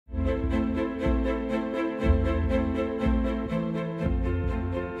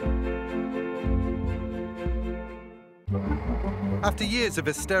After years of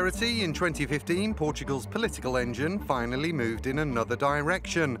austerity, in 2015, Portugal's political engine finally moved in another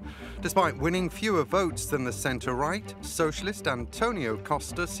direction. Despite winning fewer votes than the centre-right, socialist Antonio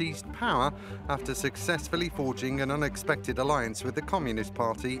Costa seized power after successfully forging an unexpected alliance with the Communist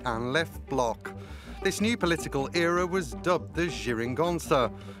Party and Left Bloc. This new political era was dubbed the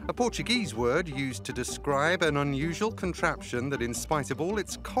Geringonça, a Portuguese word used to describe an unusual contraption that, in spite of all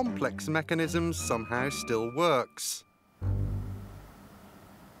its complex mechanisms, somehow still works.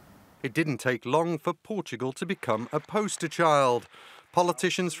 It didn't take long for Portugal to become a poster child.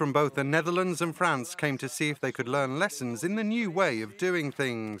 Politicians from both the Netherlands and France came to see if they could learn lessons in the new way of doing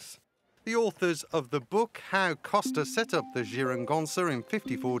things. The authors of the book, How Costa Set Up the Geringonça in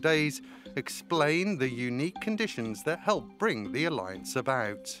 54 Days, explain the unique conditions that helped bring the alliance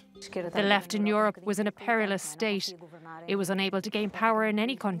about. The left in Europe was in a perilous state. It was unable to gain power in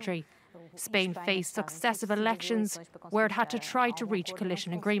any country. Spain faced successive elections where it had to try to reach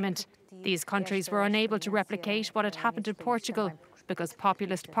coalition agreement. These countries were unable to replicate what had happened in Portugal because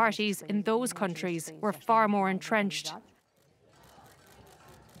populist parties in those countries were far more entrenched.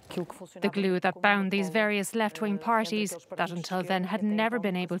 The glue that bound these various left-wing parties, that until then had never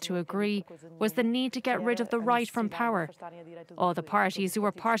been able to agree, was the need to get rid of the right from power. All the parties who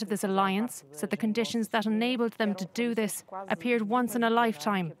were part of this alliance said the conditions that enabled them to do this appeared once in a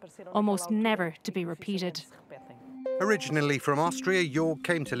lifetime, almost never to be repeated. Originally from Austria, Jorg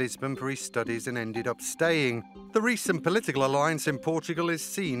came to Lisbon for his studies and ended up staying. The recent political alliance in Portugal is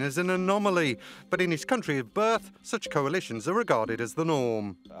seen as an anomaly, but in his country of birth, such coalitions are regarded as the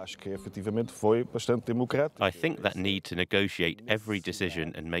norm. I think that need to negotiate every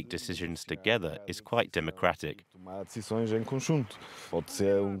decision and make decisions together is quite democratic.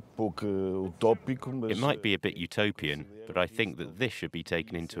 It might be a bit utopian, but I think that this should be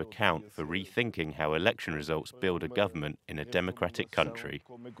taken into account for rethinking how election results build a government in a democratic country.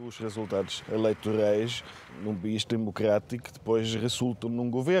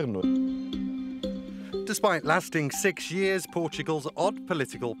 Despite lasting 6 years, Portugal's odd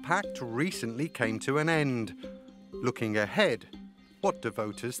political pact recently came to an end. Looking ahead, what do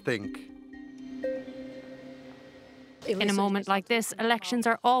voters think? In a moment like this, elections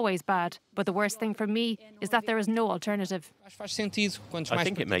are always bad, but the worst thing for me is that there is no alternative. I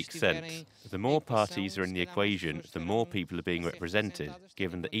think it makes sense. The more parties are in the equation, the more people are being represented,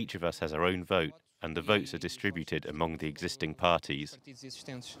 given that each of us has our own vote, and the votes are distributed among the existing parties.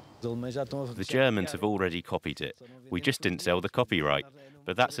 The Germans have already copied it. We just didn't sell the copyright.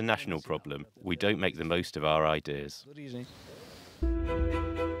 But that's a national problem. We don't make the most of our ideas.